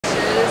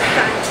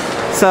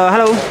So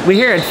hello, we're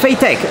here at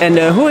faytech, and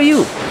who are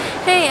you?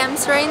 Hey, I'm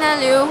Serena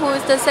Liu, who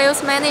is the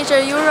Sales Manager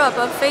Europe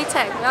of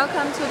faytech.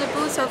 Welcome to the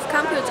booth of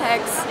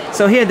Computex.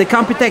 So here at the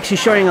Computex, you're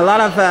showing a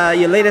lot of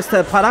your latest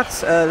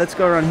products. Let's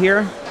go around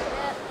here.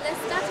 Let's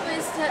start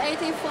with the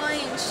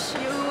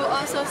 84-inch. You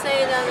also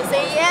say the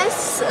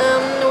CES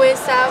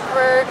with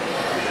our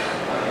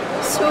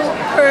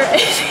Super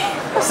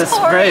 80. That's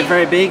very,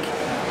 very big.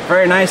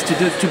 Very nice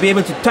to be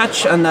able to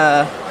touch, and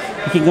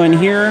you can go in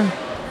here.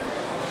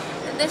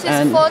 This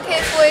is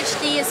 4K Full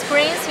HD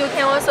screens. You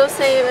can also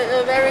see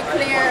very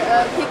clear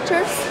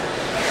pictures.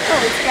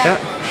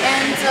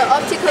 And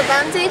optical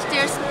bonded.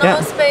 There's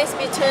no space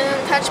between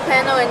touch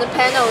panel and the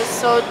panels.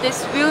 So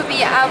this will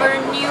be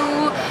our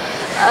new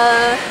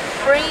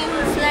frame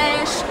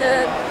flash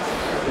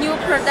new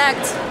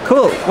product.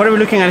 Cool. What are we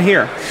looking at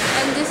here?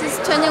 And this is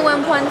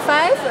 21.5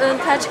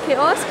 touch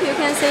kiosk. You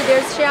can see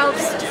there's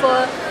shelves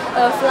for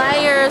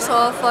flyers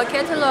or for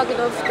catalog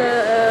of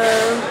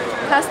the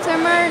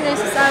customer. This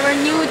is our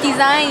new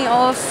design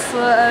of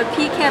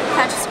PCAP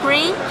touch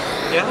screen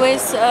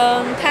with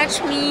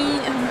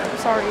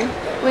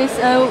with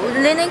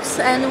Linux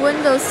and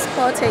Windows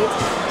supported.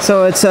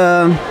 So it's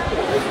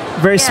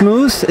very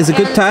smooth. It's a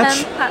good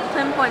touch.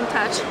 10-point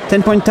touch.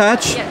 10-point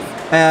touch. Yes.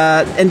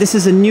 And this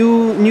is a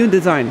new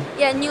design.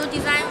 Yeah, new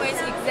design with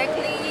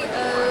exactly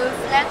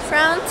flat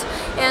front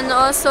and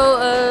also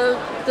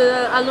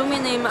the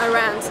aluminium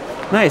around.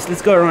 Nice.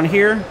 Let's go around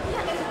here.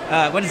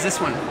 What is this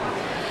one?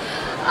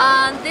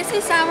 This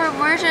is our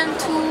version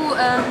 2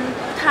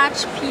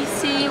 touch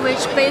PC,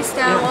 which based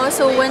on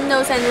also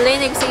Windows and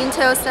Linux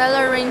Intel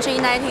Celeron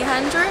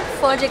G1900,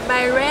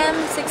 4GB RAM,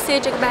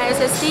 60GB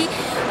SSD,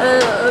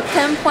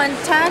 10-point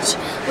touch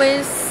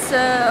with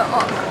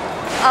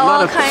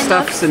all kinds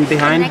of stuffs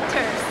behind.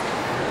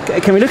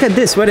 connectors. Can we look at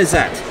this? What is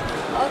that?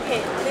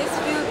 Okay, this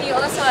will be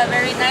also a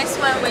very nice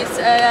one with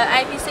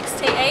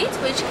IP68,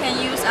 which can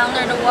use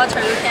under the water.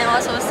 You can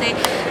also see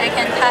I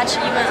can touch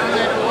even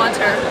under the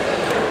water.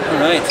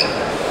 Alright.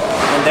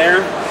 And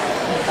there?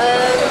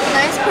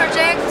 Nice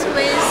project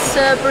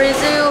with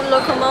Brazil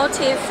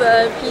locomotive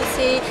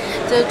PC.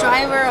 The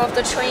driver of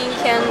the train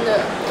can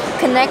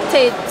connect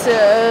it,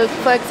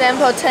 for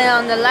example, turn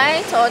on the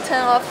light or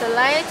turn off the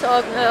light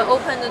or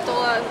open the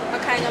door, all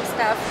kind of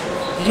stuff.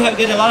 Did you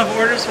get a lot of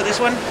orders for this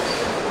one?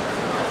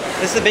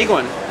 This is a big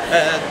one.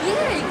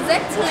 Yeah,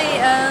 exactly.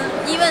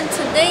 Even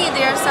today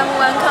there's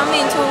someone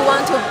coming to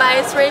want to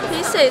buy 3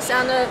 pieces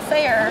on the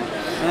fair.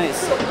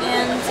 Nice.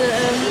 And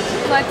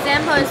for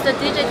example, it's the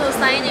digital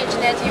signage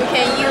that you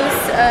can use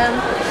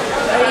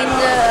in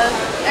the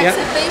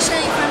exhibition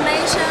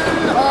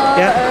information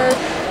or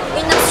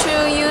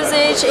industrial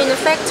usage in the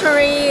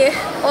factory,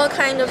 all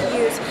kind of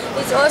use.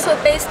 It's also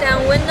based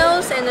on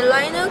Windows and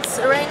Linux.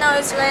 Right now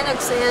it's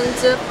Linux, and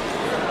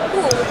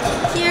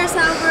here's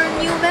our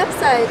new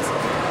website.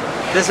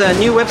 There's a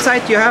new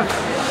website you have?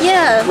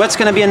 Yeah. What's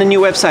going to be on the new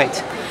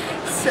website?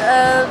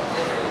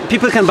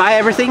 People can buy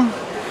everything?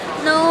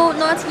 No,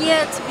 not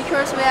yet,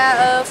 because we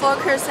are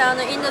focused on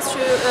the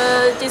industry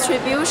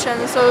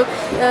distribution. So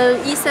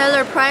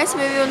e-seller price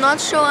we will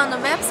not show on the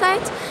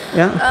website.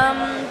 Yeah.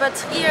 But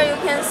here you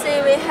can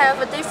see we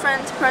have a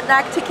different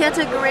product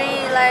category,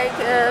 like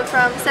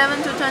from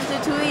 7 to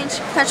 22-inch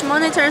touch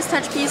monitors,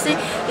 touch PC.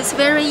 It's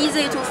very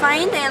easy to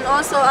find, and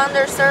also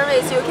under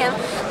service you can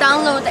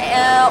download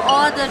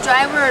all the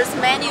drivers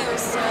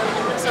menus.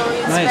 So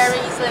it's very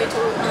easy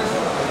to.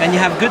 And you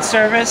have good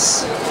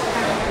service.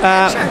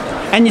 Sure.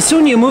 And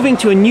soon you're moving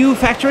to a new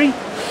factory?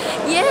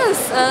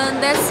 Yes,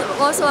 that's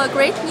also a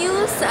great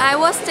news. I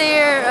was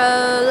there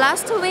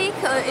last week.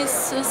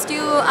 It's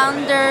still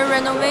under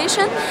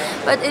renovation,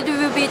 but it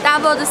will be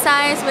double the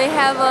size. We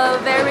have a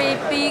very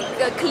big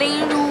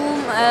clean room,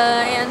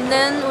 and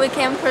then we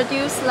can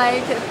produce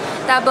like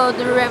double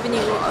the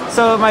revenue.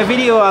 So my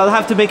video, I'll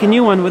have to make a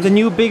new one with a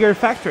new, bigger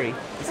factory.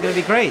 It's going to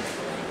be great.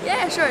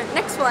 Yeah, sure.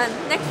 Next one.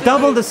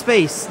 Double the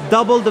space,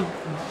 double the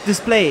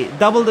display,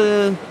 double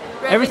the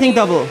revenue. Everything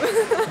double.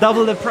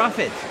 Double the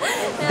profit.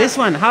 Yeah. This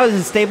one, how is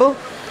it stable?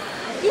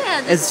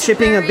 Yeah, it's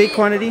shipping a big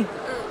quantity.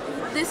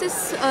 This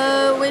is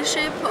we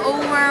ship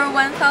over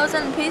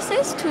 1,000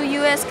 pieces to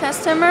U.S.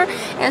 customer.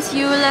 As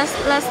you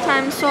last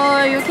time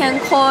saw, you can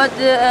call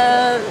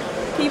the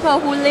people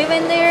who live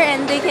in there,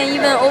 and they can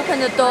even open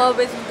the door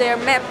with their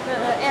map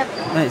app.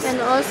 Nice. And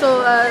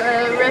also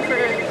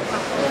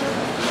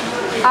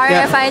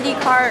RFID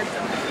card.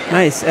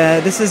 Nice.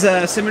 This is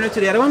similar to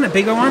the other one, a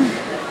bigger one.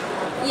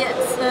 Yes,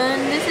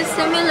 this is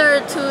similar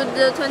to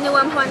the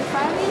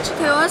 21.5-inch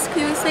kiosk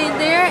you see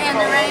there, and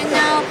right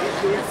now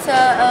it's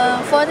a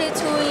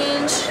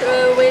 42-inch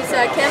with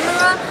a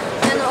camera,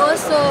 and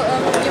also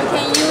you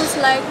can use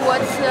like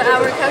what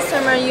our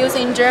customer use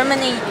in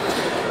Germany.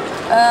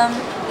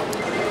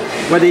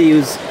 What do you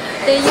use?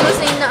 They use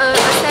in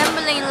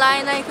assembling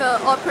line, like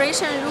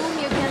operation room.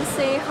 You can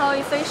see how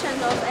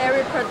efficient of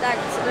every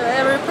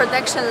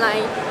production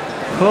line.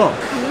 Cool.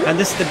 And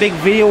this is the big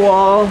video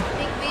wall.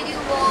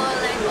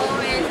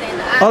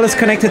 All is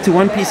connected to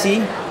one PC?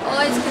 All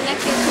is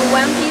connected to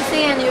one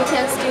PC, and you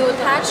can still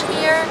touch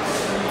here.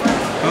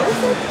 Oh.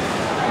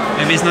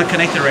 Maybe it's not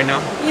connected right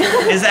now.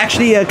 It's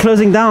actually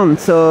closing down,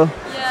 so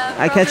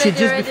I catch it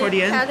just before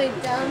the end.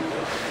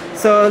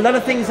 So a lot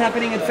of things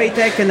happening at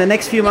faytech in the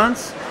next few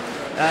months.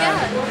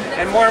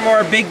 And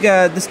more big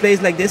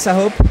displays like this, I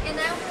hope. And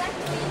I would like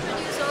to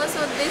introduce also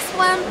this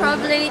one.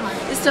 Probably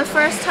it's the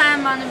first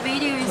time on the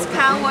video is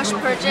car wash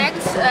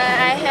project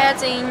I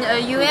had in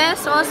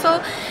US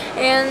also.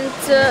 And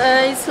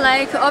it's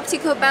like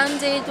optical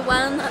banded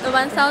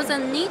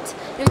 1000 nit.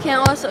 You can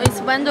also,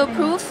 it's window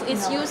proof.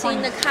 It's used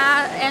in the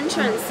car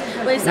entrance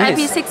with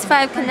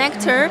IP65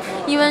 connector.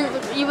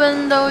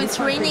 Even though it's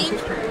raining,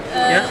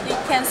 it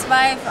can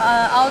survive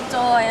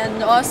outdoor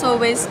and also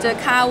with the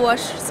car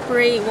wash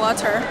spray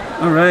water.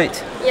 All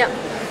right. Yeah.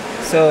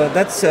 So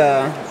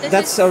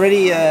that's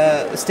already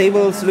a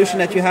stable solution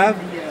that you have.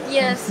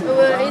 Yes,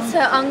 it's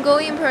an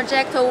ongoing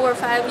project over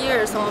 5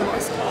 years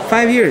almost.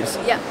 5 years?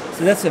 Yeah.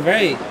 So that's a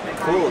very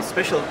cool,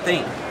 special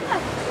thing.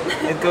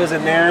 It goes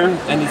in there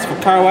and it's for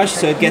car wash,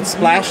 so it gets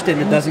splashed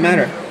and it doesn't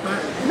matter.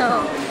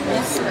 No.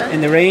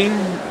 In the rain,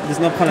 there's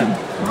no problem.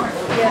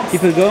 Yes.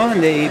 People go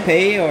and they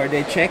pay or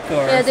they check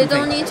or they something.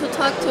 don't need to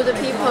talk to the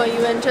people,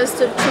 even just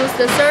to choose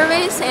the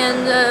service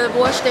and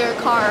wash their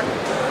car.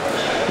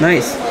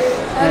 Nice.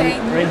 Okay.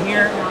 And right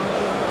here.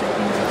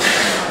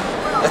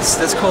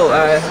 That's cool.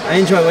 I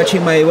enjoy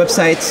watching my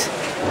websites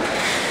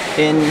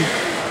in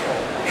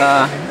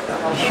a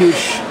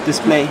huge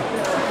display.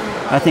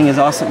 I think it's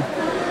awesome.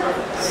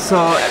 So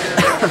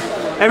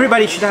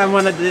everybody should have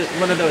one of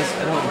those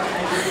at home.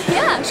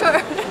 Yeah,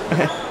 sure.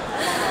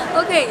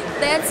 Okay,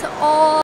 that's all.